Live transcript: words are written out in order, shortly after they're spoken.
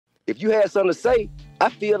if you had something to say, I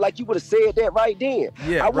feel like you would have said that right then.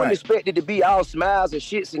 Yeah, I wouldn't expect it to be all smiles and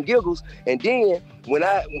shits and giggles. And then when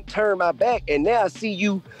I turn my back and now I see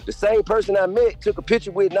you, the same person I met, took a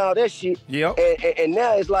picture with and all that shit. Yep. And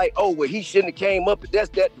now it's like, oh, well, he shouldn't have came up. That's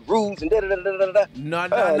the rules and da-da-da-da-da-da.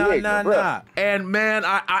 Nah. And man,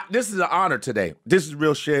 I this is an honor today. This is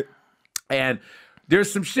real shit. And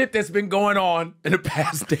there's some shit that's been going on in the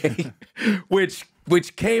past day, which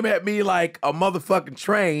came at me like a motherfucking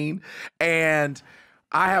train. And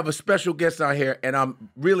I have a special guest on here, and I'm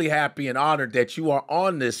really happy and honored that you are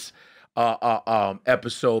on this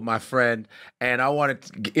episode, my friend. And I wanted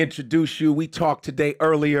to introduce you. We talked today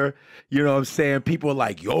earlier. You know what I'm saying? People are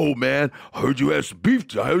like, yo, man, I heard you had some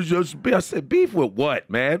beef. I heard you had some beef. I said, beef with what,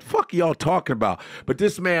 man? Fuck y'all talking about? But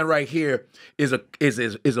this man right here is a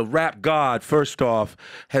rap god, first off,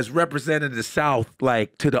 has represented the South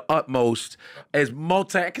like to the utmost as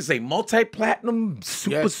multi-platinum,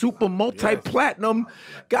 super multi-platinum.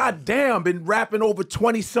 God damn, been rapping over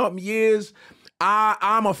 20-something years.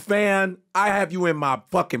 I'm a fan. I have you in my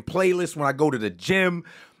fucking playlist when I go to the gym.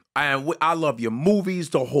 And I love your movies,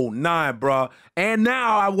 the whole nine, bro. And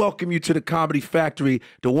now I welcome you to the Comedy Factory,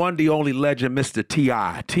 the one, the only legend, Mr.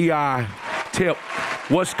 T.I. T.I. Tip,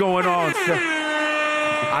 what's going on, sir?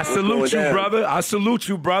 I salute you, brother. I salute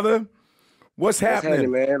you, brother. What's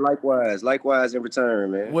happening, man? Likewise in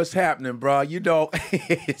return, man. What's happening, bro? You know,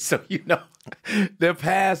 so you know, the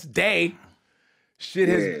past day,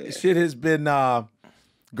 shit has been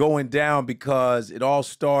going down because it all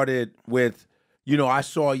started with, you know, I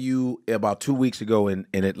saw you about 2 weeks ago in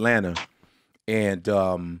Atlanta, and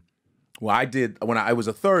well, it was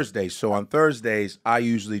a Thursday, so on Thursdays I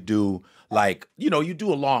usually do like, you know, you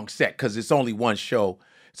do a long set because it's only one show.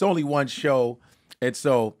 It's only one show, and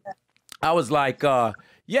so I was like,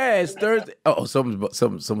 yeah, it's Thursday. Oh,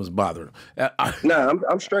 someone's bothering him. Nah,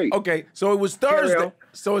 I'm straight. Okay, so it was Thursday.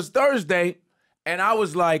 So it's Thursday, and I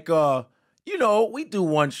was like, you know, we do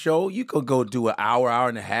one show. You could go do an hour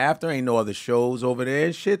and a half. There ain't no other shows over there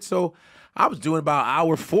and shit. So I was doing about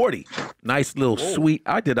hour 40. Nice little sweet.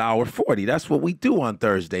 I did hour 40. That's what we do on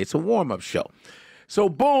Thursday. It's a warm-up show. So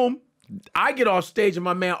boom, I get off stage and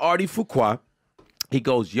my man Artie Fuqua, he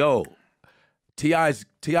goes, yo, T.I.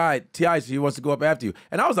 he wants to go up after you.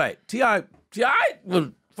 And I was like, T.I.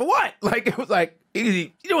 For what? Like, it was like, you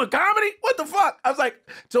doing comedy? What the fuck? I was like,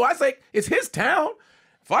 it's his town.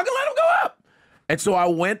 Fucking let him go up. And so I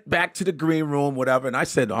went back to the green room, whatever, and I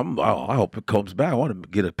said, I hope it comes back. I want to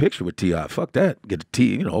get a picture with T.I. Fuck that. Get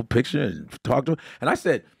a picture and talk to him. And I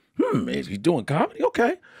said, is he doing comedy?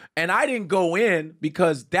 Okay. And I didn't go in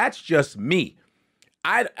because that's just me.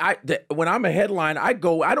 When I'm a headline, I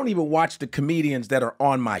don't even watch the comedians that are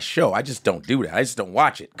on my show. I just don't do that. I just don't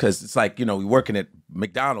watch it because it's like, you know, we working at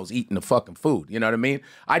McDonald's eating the fucking food. You know what I mean?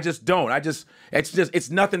 I just don't. It's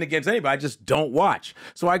nothing against anybody. I just don't watch.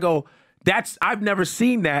 So I go, I've never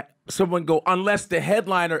seen that. Someone go, unless the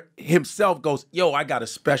headliner himself goes, yo, I got a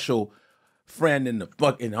special friend in the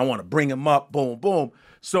fucking, I want to bring him up, boom, boom.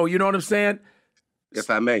 So you know what I'm saying? If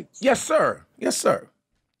I may. Yes, sir. Yes, sir.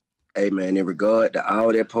 Hey, man, in regard to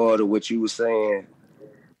all that part of what you were saying,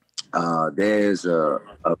 there's a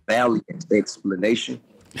valiant explanation.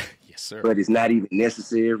 Yes, sir. But it's not even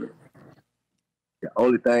necessary. The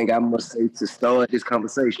only thing I must say to start this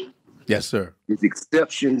conversation, yes, sir, is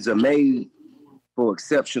exceptions are made for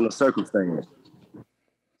exceptional circumstances.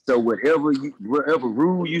 So whatever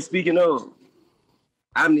rule you speaking of,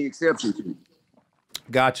 I'm the exception to.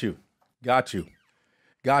 Got you.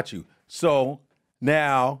 So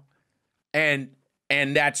now, and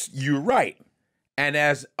that's, you're right. And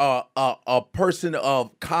as a person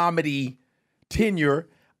of comedy tenure,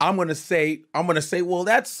 I'm gonna say, well,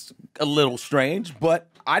 that's a little strange, but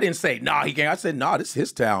I didn't say, nah, he can't. I said, nah, this is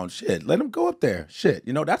his town. Shit, let him go up there. Shit,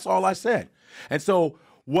 you know, that's all I said. And so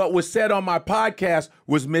what was said on my podcast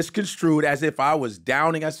was misconstrued as if I was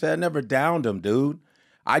downing. I said, I never downed him, dude.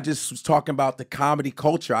 I just was talking about the comedy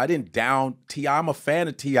culture. I didn't down T.I. I'm a fan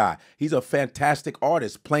of T.I. He's a fantastic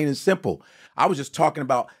artist, plain and simple. I was just talking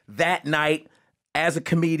about that night as a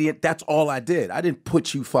comedian. That's all I did. I didn't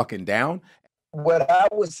put you fucking down. What I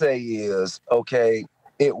would say is, okay,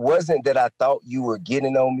 it wasn't that I thought you were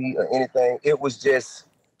getting on me or anything. It was just,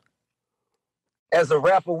 as a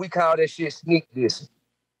rapper, we call that shit sneak dissing.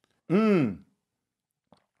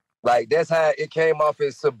 Like, that's how it came off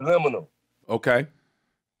as subliminal. Okay.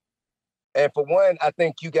 And for one, I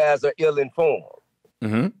think you guys are ill-informed.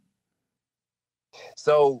 Mm-hmm.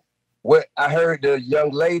 So what I heard the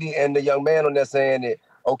young lady and the young man on there saying that,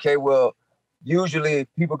 okay, well, usually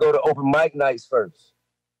people go to open mic nights first.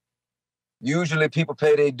 Usually people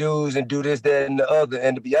pay their dues and do this, that, and the other.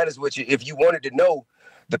 And to be honest with you, if you wanted to know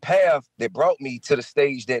the path that brought me to the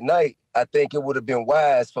stage that night, I think it would have been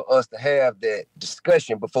wise for us to have that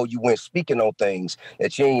discussion before you went speaking on things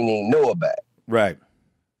that you ain't even know about. Right.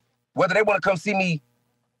 Whether they want to come see me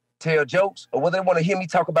tell jokes or whether they want to hear me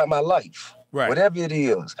talk about my life. Right. Whatever it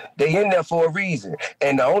is, they in there for a reason.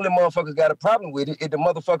 And the only motherfuckers got a problem with it is the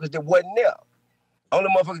motherfuckers that wasn't there. Only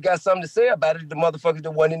motherfuckers got something to say about it is the motherfuckers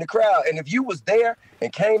that wasn't in the crowd. And if you was there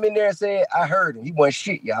and came in there and said, I heard him, he wasn't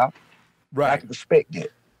shit, y'all. Right. I can respect that.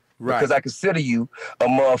 Right. Because I consider you a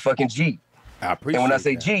motherfucking G. I appreciate it. And when I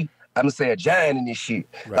say that. G, I'm gonna say a giant in this shit.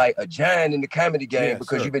 Right. Like a giant in the comedy game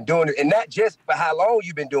because you've been doing it. And not just for how long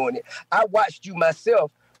you've been doing it. I watched you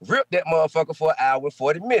myself rip that motherfucker for an hour and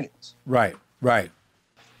 40 minutes. Right, right.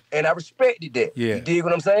 And I respected that. Yeah. You dig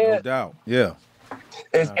what I'm saying? No doubt. Yeah.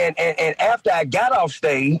 And after I got off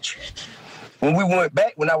stage, when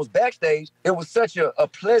I was backstage, it was such a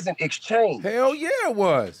pleasant exchange. Hell yeah, it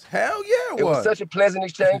was. Hell yeah, it was. It was such a pleasant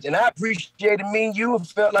exchange, and I appreciated me and you, and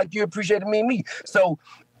felt like you appreciated me and me. So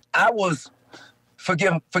I was,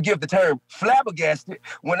 forgive the term, flabbergasted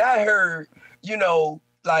when I heard, you know,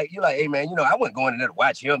 like, you're like, hey, man, you know, I wasn't going in there to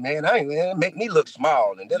watch him, man. Make me look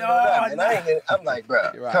small. And I'm like,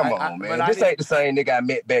 bro, come on, man. This ain't the same nigga I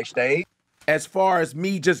met backstage. As far as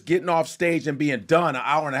me just getting off stage and being done an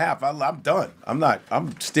hour and a half, I'm done.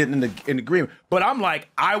 I'm sitting in agreement. But I'm like,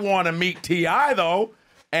 I want to meet T.I. though,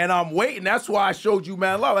 and I'm waiting. That's why I showed you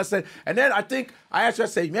Mad Love. I said, and then I think I asked you, I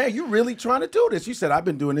said, man, you really trying to do this? You said, I've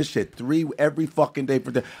been doing this shit every fucking day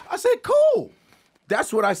for day. I said, cool.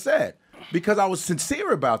 That's what I said. Because I was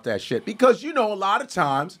sincere about that shit. Because, you know, a lot of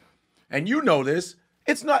times, and you know this,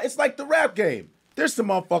 it's like the rap game. There's some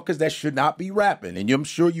motherfuckers that should not be rapping. And I'm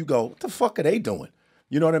sure you go, what the fuck are they doing?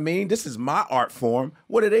 You know what I mean? This is my art form.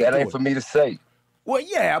 What are they doing? That ain't for me to say. Well,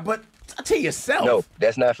 yeah, but to yourself. No,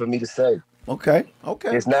 that's not for me to say. Okay.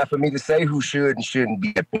 It's not for me to say who should and shouldn't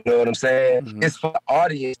be. You know what I'm saying? Mm-hmm. It's for the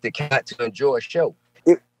audience that got to enjoy a show.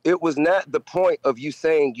 It was not the point of you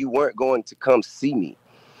saying you weren't going to come see me.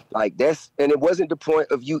 Like and it wasn't the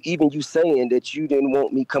point of you saying that you didn't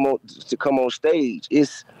want me to come on stage.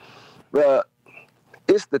 It's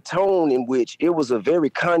the tone in which it was a very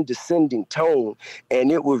condescending tone,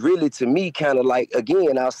 and it was really, to me, kind of like,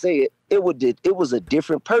 again, I'll say it was a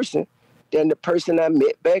different person than the person I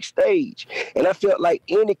met backstage, and I felt like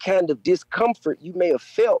any kind of discomfort you may have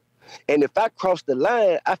felt. And if I crossed the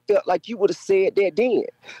line, I felt like you would have said that then.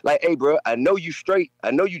 Like, hey, bro, I know you straight.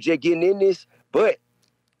 I know you just getting in this, but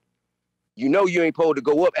you know you ain't supposed to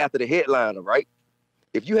go up after the headliner, right?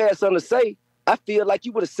 If you had something to say, I feel like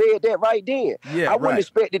you would have said that right then. Yeah, I wouldn't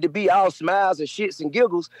expect it to be all smiles and shits and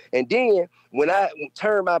giggles. And then when I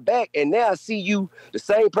turn my back and now I see you, the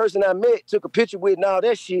same person I met, took a picture with and all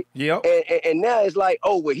that shit. Yep. And now it's like,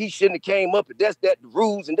 oh, well, he shouldn't have came up. That's the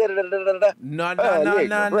rules and da-da-da-da-da-da.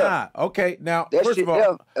 No. Okay, now, first of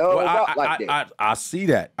all, I see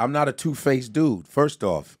that. I'm not a two-faced dude, first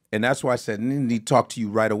off. And that's why I said, I need to talk to you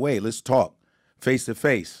right away. Let's talk face to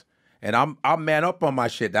face. And I'm man up on my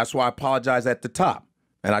shit. That's why I apologize at the top.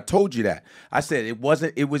 And I told you that. I said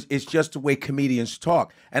it's just the way comedians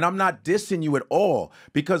talk. And I'm not dissing you at all.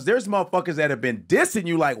 Because there's motherfuckers that have been dissing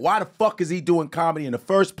you like, why the fuck is he doing comedy in the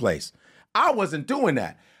first place? I wasn't doing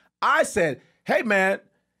that. I said, hey man,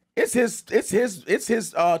 it's his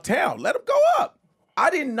town. Let him go up. I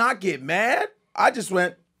did not get mad. I just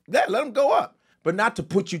went, let him go up. But not to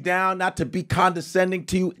put you down, not to be condescending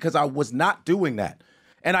to you, because I was not doing that.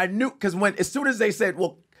 And I knew, because as soon as they said,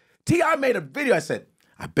 well, T.I. made a video, I said,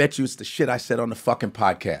 I bet you it's the shit I said on the fucking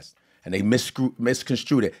podcast. And they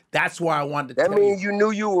misconstrued it. That's why I wanted to tell you. That means you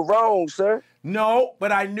knew you were wrong, sir. No,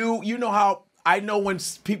 but I knew, you know how, I know when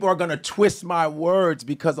people are going to twist my words,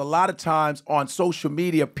 because a lot of times on social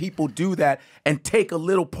media, people do that and take a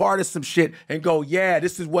little part of some shit and go, yeah,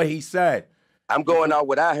 this is what he said. I'm going out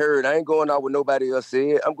what I heard. I ain't going out what nobody else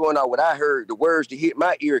said. I'm going out what I heard. The words that hit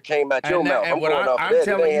my ear came out your mouth. I'm going off that. It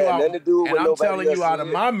ain't had nothing to do with nobody else. I'm telling you out of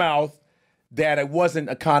my mouth that it wasn't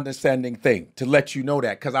a condescending thing, to let you know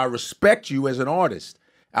that, because I respect you as an artist.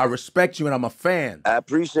 I respect you and I'm a fan. I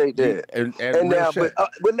appreciate that. And now, but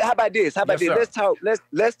how about this? How about this?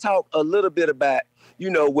 Let's talk a little bit about, you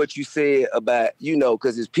know, what you said about, you know,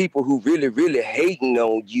 because there's people who really, really hating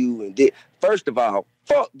on you. And first of all,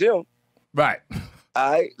 fuck them. Right.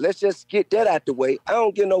 All right, let's just get that out the way. I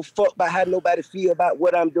don't give no fuck about how nobody feel about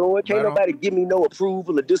what I'm doing. Can't nobody give me no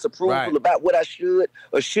approval or disapproval about what I should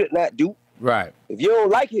or should not do. Right. If you don't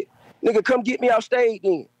like it, nigga, come get me off stage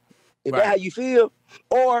then. If that's how you feel.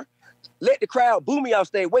 Or Let the crowd boo me off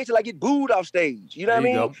stage. Wait till I get booed off stage. You know what I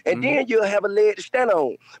mean? And then you'll have a leg to stand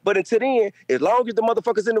on. But until then, as long as the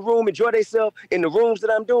motherfuckers in the room enjoy themselves in the rooms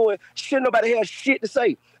that I'm doing, shit, nobody has shit to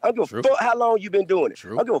say. I don't give a fuck how long you been doing it. I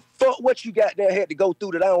don't give a fuck what you got there had to go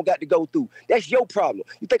through that I don't got to go through. That's your problem.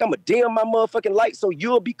 You think I'm going to dim my motherfucking light so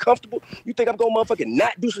you'll be comfortable? You think I'm going to motherfucking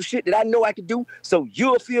not do some shit that I know I can do so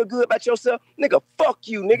you'll feel good about yourself? Nigga, fuck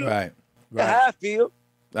you, nigga. Right. That's how I feel.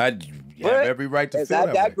 I have every right to feel that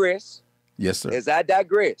way. As I digress. Yes, sir. As I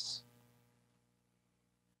digress,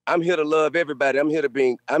 I'm here to love everybody. I'm here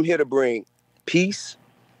to bring peace,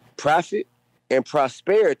 profit, and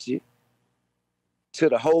prosperity to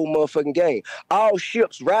the whole motherfucking game. All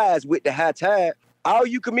ships rise with the high tide. All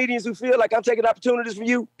you comedians who feel like I'm taking opportunities from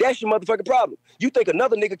you, that's your motherfucking problem. You think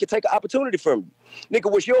another nigga can take an opportunity from you.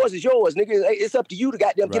 Nigga, what's yours is yours. Nigga, it's up to you to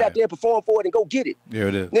goddamn get out there and perform for it and go get it. There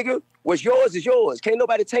it is. Nigga, what's yours is yours. Can't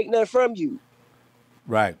nobody take nothing from you.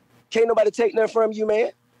 Right. Can't nobody take nothing from you,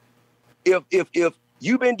 man. If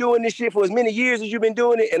you've been doing this shit for as many years as you've been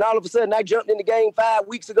doing it, and all of a sudden I jumped in the game 5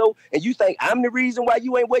 weeks ago, and you think I'm the reason why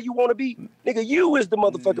you ain't where you want to be, nigga, you is the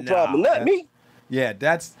motherfucking problem, not me. Yeah,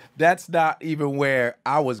 that's not even where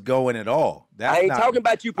I was going at all. I ain't talking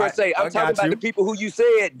about you per se. I'm talking about the people who you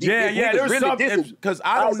said. Yeah, there was really some, because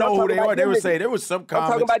I don't know who they are. They were saying there was some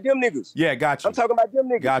comments. I'm talking about them niggas. Yeah, got you. I'm talking about them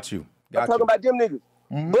niggas. Got you. I'm talking about them niggas.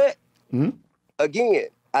 But again,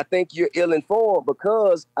 I think you're ill-informed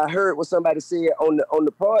because I heard what somebody said on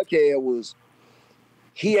the podcast was,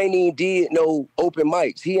 he ain't even did no open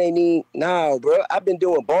mics. He ain't even, nah, bro. I've been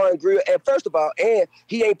doing bar and grill. And first of all, and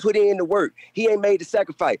he ain't put in the work. He ain't made the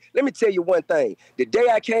sacrifice. Let me tell you one thing. The day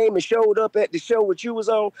I came and showed up at the show what you was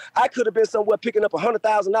on, I could have been somewhere picking up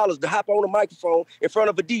 $100,000 to hop on a microphone in front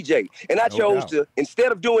of a DJ. And I chose to,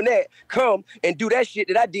 instead of doing that, come and do that shit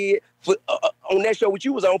that I did for on that show what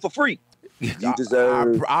you was on for free. You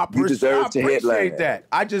deserve. I to headline that.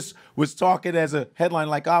 I just was talking as a headline,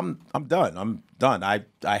 like I'm done. I'm done.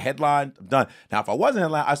 I headlined. I'm done. Now, if I wasn't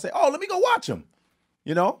headline, I say, oh, let me go watch him.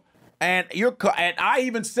 You know. And I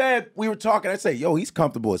even said, we were talking. I say, yo, he's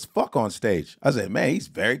comfortable as fuck on stage. I said, man, he's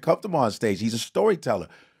very comfortable on stage. He's a storyteller.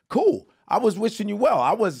 Cool. I was wishing you well.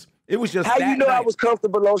 It was just how that you know night. I was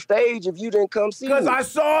comfortable on stage if you didn't come see me? Because I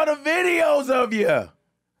saw the videos of you.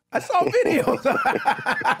 I saw videos.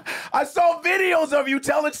 I saw videos of you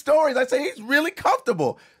telling stories. I say he's really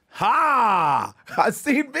comfortable. Ha! I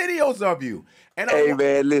seen videos of you. And hey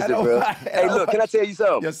man, listen, bro. Hey, look, can I tell you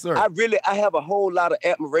something? Yes, sir. I have a whole lot of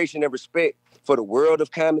admiration and respect for the world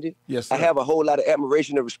of comedy. Yes, sir. I have a whole lot of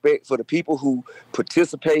admiration and respect for the people who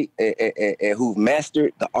participate and who've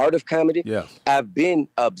mastered the art of comedy. Yeah. I've been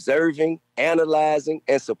observing, analyzing,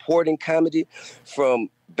 and supporting comedy from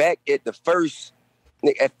back at the first.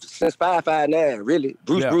 Since 559, really.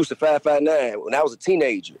 Bruce at 559, when I was a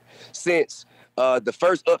teenager. Since the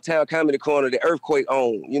first Uptown Comedy Corner that Earthquake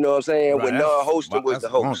owned, you know what I'm saying? Right, when non-hosting was the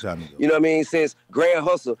host. You know what I mean? Since Grand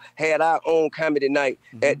Hustle had our own comedy night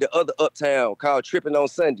at the other Uptown called Tripping on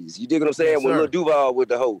Sundays. You dig what I'm saying? Yes, when Lil Duval was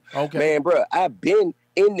the host. Okay. Man, bro, I've been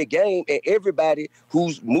in the game, and everybody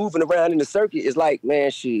who's moving around in the circuit is like, man,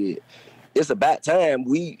 shit. It's about time.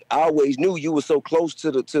 We always knew you were so close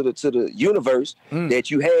to the universe that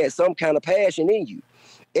you had some kind of passion in you.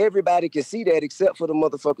 Everybody can see that except for the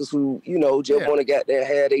motherfuckers who, you know, just want to get there,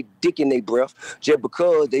 have their dick in their breath just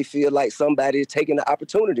because they feel like somebody is taking the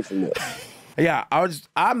opportunity from them. Yeah,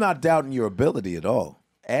 I'm not doubting your ability at all.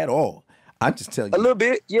 At all. I'm just telling you. A little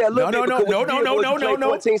bit. Yeah, a little bit. No.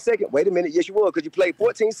 14 seconds. Wait a minute. Yes, you were, because you played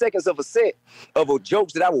 14 seconds of a set of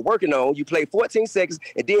jokes that I was working on. You played 14 seconds,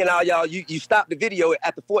 and then all y'all, you stopped the video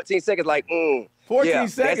after 14 seconds like, 14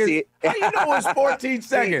 seconds? That's it. How you know it's 14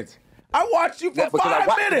 seconds? I watched you for 5 minutes. I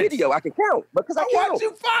watched the video. I can count. Because I watched you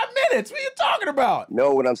 5 minutes. What are you talking about?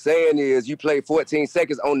 No, what I'm saying is you played 14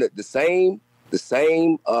 seconds on the same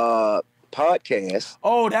podcast.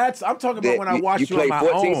 Oh, I'm talking about when I watched you on my own.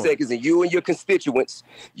 You played 14 seconds, and you and your constituents,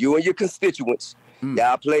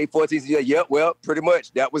 y'all played 14 seconds. Yeah, well, pretty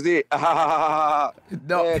much. That was it. No.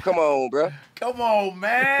 Man, come on, bro. Come on,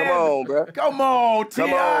 man. Come on, bro. Come on,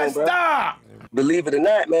 T.I. Stop. Believe it or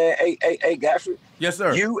not, man, hey, Godfrey. Yes,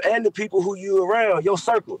 sir. You and the people who you around, your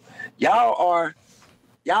circle, y'all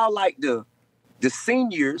like the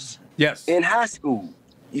seniors in high school.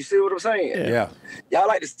 You see what I'm saying? Yeah. Y'all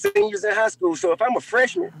like the seniors in high school. So if I'm a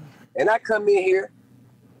freshman and I come in here,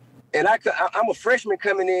 and I'm a freshman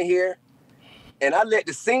coming in here, and I let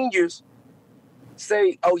the seniors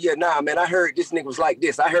say, oh yeah, nah, man, I heard this nigga was like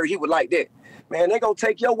this. I heard he was like that. Man, they gonna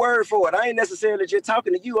take your word for it. I ain't necessarily just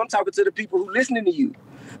talking to you. I'm talking to the people who listening to you.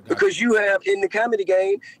 Because you have, in the comedy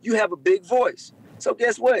game, you have a big voice. So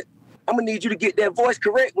guess what? I'm gonna need you to get that voice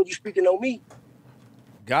correct when you speaking on me.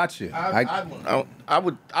 Gotcha.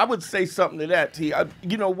 I would say something to that, T.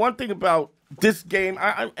 You know, one thing about this game,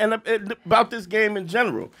 and about this game in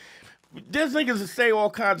general, there's niggas that say all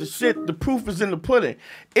kinds of shit. The proof is in the pudding.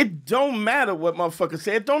 It don't matter what motherfuckers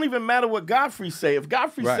say. It don't even matter what Godfrey say. If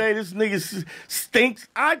Godfrey say this nigga stinks,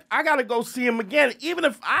 I gotta go see him again. Even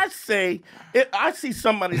if I say, if I see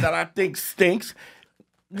somebody that I think stinks,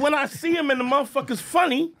 when I see him and the motherfucker's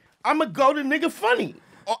funny, I'ma go to nigga funny.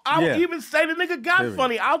 Or I'll even say the nigga got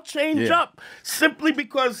funny. I'll change up simply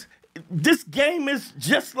because this game is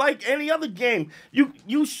just like any other game.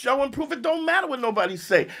 You show and prove. It don't matter what nobody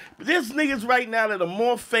say. There's niggas right now that are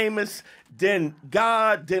more famous than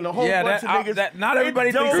God, than a whole bunch of niggas. Not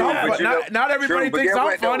everybody thinks I'm funny. Not everybody thinks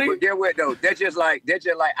I'm funny. But get what though? That's just like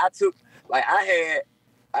I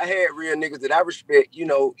had real niggas that I respect. You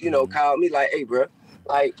know, call me like, hey, bro.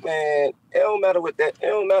 Like, man, it don't matter what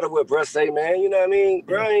bruh say, man. You know what I mean?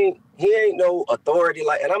 Bruh he ain't no authority.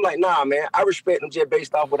 Like, and I'm like, nah, man, I respect him just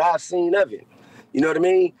based off what I've seen of him. You know what I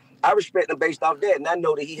mean? I respect him based off that. And I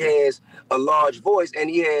know that he has a large voice and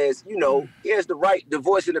he has the right to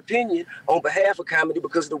voice an opinion on behalf of comedy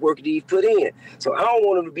because of the work that he's put in. So I don't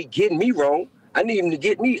want him to be getting me wrong. I need him to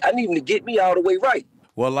get me all the way right.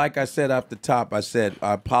 Well, like I said off the top, I said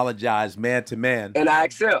I apologize man to man. And I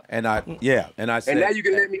accept. And I said. And now you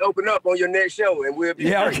can let me open up on your next show and we'll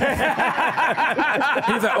be okay. He's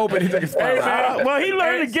an open, he's like a hey, well, he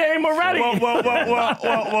learned the game already.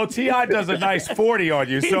 Well, T.I. does a nice 40 on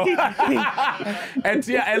you, so and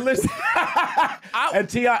T.I. and listen and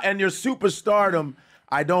T.I. and your superstardom,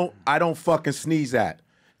 I don't fucking sneeze at.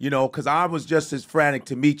 You know, because I was just as frantic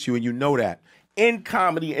to meet you, and you know that. In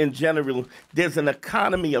comedy in general, there's an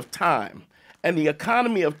economy of time. And the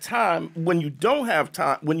economy of time, when you don't have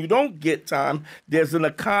time, when you don't get time, there's an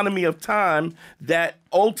economy of time that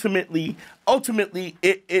ultimately, it's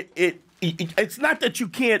not that you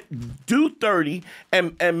can't do 30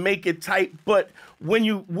 and make it tight, but when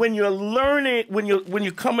you're learning, when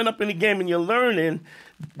you're coming up in the game and you're learning.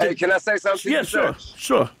 Hey, can I say something? Yeah,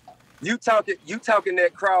 sure. You talking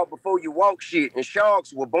that crowd before you walk shit, and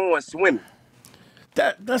sharks were born swimming.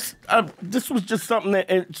 This was just something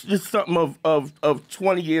of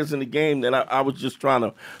 20 years in the game that I was just trying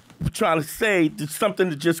to say. It's something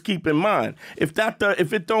to just keep in mind. If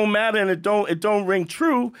it don't matter and it don't ring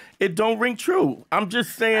true, it don't ring true. I'm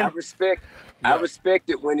just saying. I respect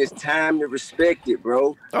it when it's time to respect it,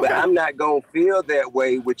 bro. Okay. But I'm not gonna feel that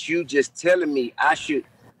way with you just telling me I should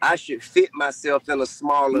fit myself in a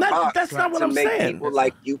smaller box. That's not what I'm saying. To make people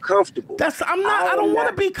like you comfortable. I don't want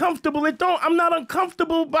to be comfortable. I'm not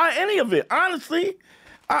uncomfortable by any of it. Honestly,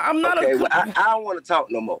 I'm not. Okay, I don't want to talk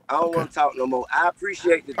no more. I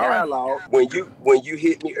appreciate the dialogue. Right. When you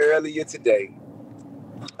hit me earlier today,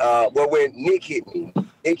 when Nick hit me,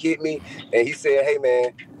 and he said, "Hey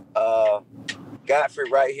man, Godfrey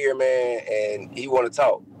right here, man, and he want to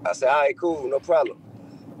talk." I said, "All right, cool, no problem."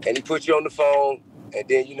 And he put you on the phone. And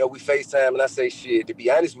then, we FaceTime, and I say, shit, to be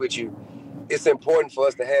honest with you, it's important for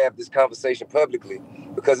us to have this conversation publicly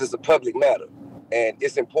because it's a public matter. And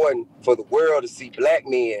it's important for the world to see black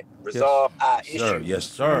men resolve our issues. Yes,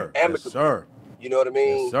 sir. Amicably. Yes, sir. You know what I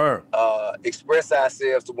mean? Yes, sir. Express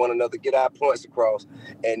ourselves to one another, get our points across,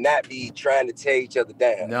 and not be trying to tear each other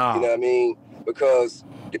down. No. You know what I mean? Because,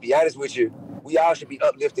 to be honest with you, we all should be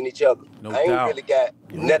uplifting each other. No I ain't doubt. really got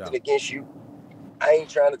nothing against you. I ain't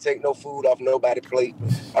trying to take no food off nobody's plate.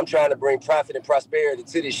 I'm trying to bring profit and prosperity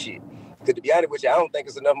to this shit. Because to be honest with you, I don't think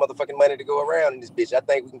it's enough motherfucking money to go around in this bitch. I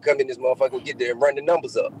think we can come in this motherfucker and get there and run the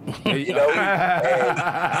numbers up. You know?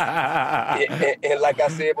 and like I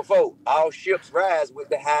said before, all ships rise with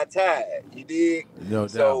the high tide. You dig? No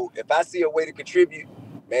doubt. So if I see a way to contribute,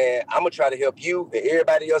 man, I'm going to try to help you and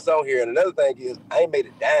everybody else on here. And another thing is, I ain't made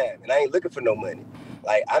a dime and I ain't looking for no money.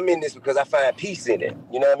 Like, I'm in this because I find peace in it.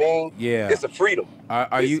 You know what I mean? Yeah. It's a freedom.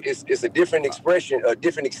 It's a different expression, a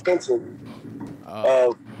different extension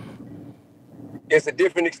of... It's a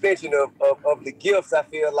different extension of the gifts I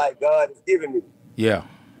feel like God has given me. Yeah.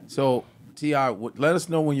 So, T.I., let us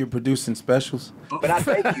know when you're producing specials. But I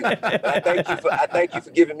thank you. I thank you for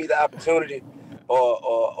giving me the opportunity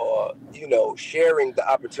or sharing the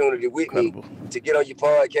opportunity with me to get on your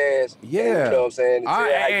podcast. Yeah. And, you know what I'm saying?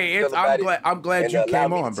 I'm glad you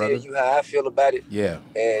came on, brother. Tell you how I feel about it. Yeah.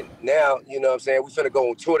 And now, you know what I'm saying, we finna go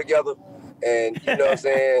on tour together. And you know what I'm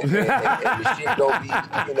saying? and the shit gonna be,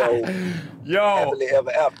 happily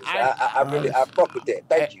ever after. So I fuck with that.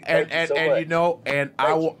 Thank you. Thank you so much.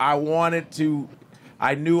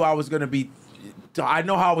 I knew I was gonna be, I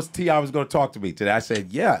know how T.I. was gonna talk to me today. I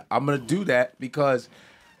said, yeah, I'm gonna do that because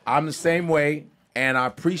I'm the same way. And I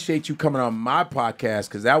appreciate you coming on my podcast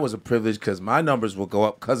because that was a privilege because my numbers will go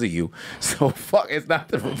up because of you. So fuck, it's not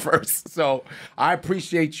the reverse. So I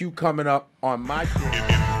appreciate you coming up on my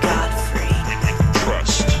show.